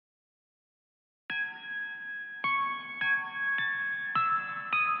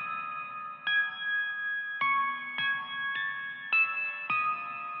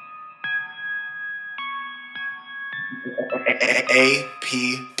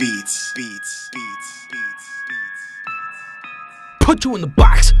AP Beats. Put you in the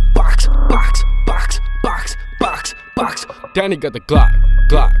box. Danny got the Glock.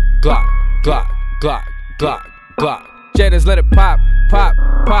 J.DEZ let it pop.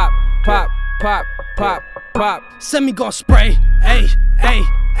 Semi gon' spray. Ay.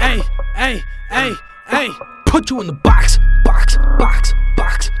 Put you in the box.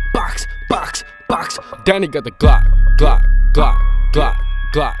 Danny got the Glock.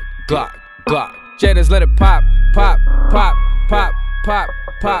 J.DEZ let it pop.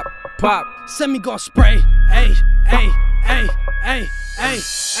 Semi gon' spray. Ay.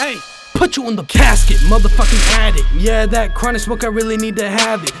 Put you in the casket, motherfucking addict. Yeah, that chronic smoke, I really need to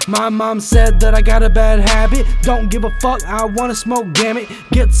have it. My mom said that I got a bad habit. Don't give a fuck, I wanna smoke, damn it.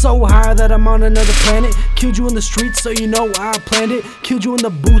 Get so high that I'm on another planet. Killed you in the streets, so you know I planned it. Killed you in the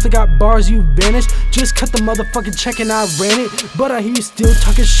booth, I got bars, you vanished. Just cut the motherfucking check and I ran it. But I hear you still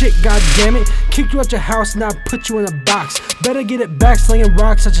talking shit, god damn it. Kicked you out your house and I put you in a box. Better get it back, slinging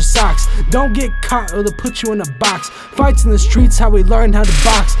rocks at your socks. Don't get caught or they'll put you in a box. Fights in the streets, how we learned how to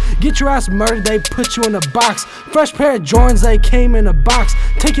box. Get your ass murdered, they put you in a box. Fresh pair of Jordans, they came in a box.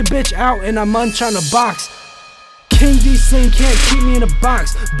 Take your bitch out and I munch on a box. King D-Sling can't keep me in a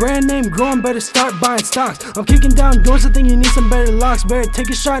box. Brand name growing, better start buying stocks. I'm kicking down doors, I think you need some better locks. Better take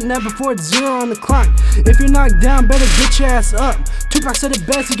a shot now before it's 0 on the clock. If you're knocked down, better get your ass up. Tupac said it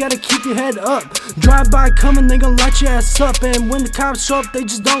best, you gotta keep your head up. Drive by coming, they gon' light your ass up. And when the cops show up, they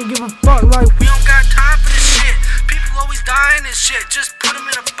just don't give a fuck. Like, we don't got time for this shit. People always dying and shit, just put them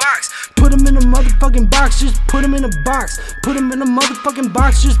in a box. Put them in a motherfucking box, just put them in a box. Put them in a motherfucking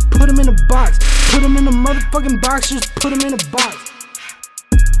box, just put them in a box. Put them in a motherfucking box, just put them in a box.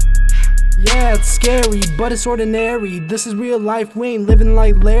 Yeah, it's scary, but it's ordinary. This is real life, we ain't living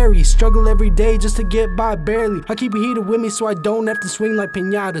like Larry. Struggle every day just to get by barely. I keep a heater with me so I don't have to swing like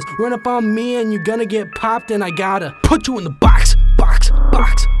piñatas. Run up on me and you're gonna get popped and I gotta put you in the box.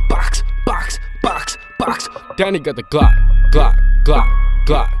 Danny got the Glock.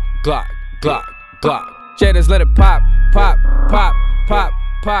 J.DEZ let it pop.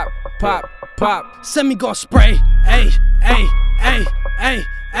 Semi gon' spray. Ay.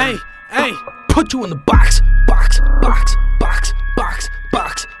 Put you in the box.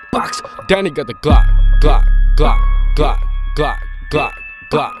 Danny got the Glock.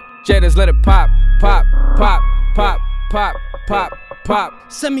 J.DEZ let it pop.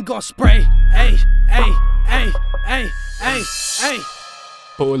 Semi gon' spray. Ay.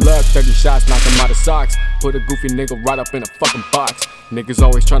 Pull up, 30 shots, knock him out of socks. Put a goofy nigga right up in a fucking box. Niggas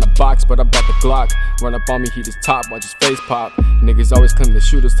always tryna box, but I brought the Glock. Run up on me, he just top, watch his face pop. Niggas always claim the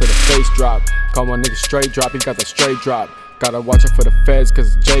shooters till the face drop. Call my nigga straight drop, he got the straight drop. Gotta watch out for the feds,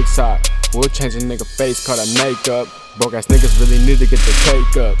 cause Jake's hot. We'll change a nigga face, call that makeup. Broke ass niggas really need to get their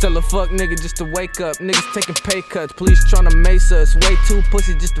cake up. Tell a fuck nigga just to wake up. Niggas taking pay cuts, police tryna mace us. Way too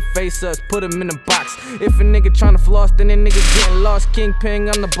pussy just to face us, put him in a box. If a nigga tryna floss, then that nigga getting lost. Kingpin,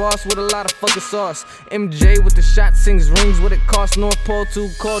 I'm the boss with a lot of fucking sauce. MJ with the shot, sings rings, what it cost. North Pole too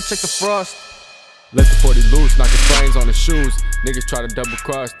cold, check the frost. Let the 40 loose, knock his brains on his shoes. Niggas try to double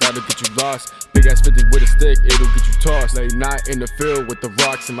cross, that'll get you lost. Big ass 50 with a stick, it'll get you tossed. Late night in the field with the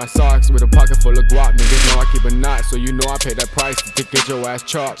rocks in my socks. With a pocket full of guap, niggas know I keep a knot. So you know I pay that price to get your ass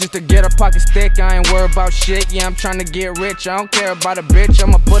chopped. Just to get a pocket stick, I ain't worried about shit. Yeah, I'm tryna get rich, I don't care about a bitch.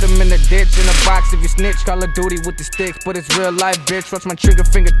 I'ma put him in the ditch, in a box if you snitch. Call of Duty with the sticks, but it's real life, bitch. Watch my trigger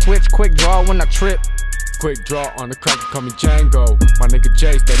finger twitch, quick draw when I trip. Quick draw on the cracker, call me Django. My nigga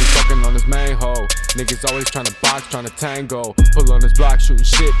J steady fucking on his main hoe. Niggas always tryna box, tryna tango. Pull on his block, shooting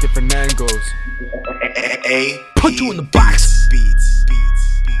shit, different angles. AP Put you in the box. Beats.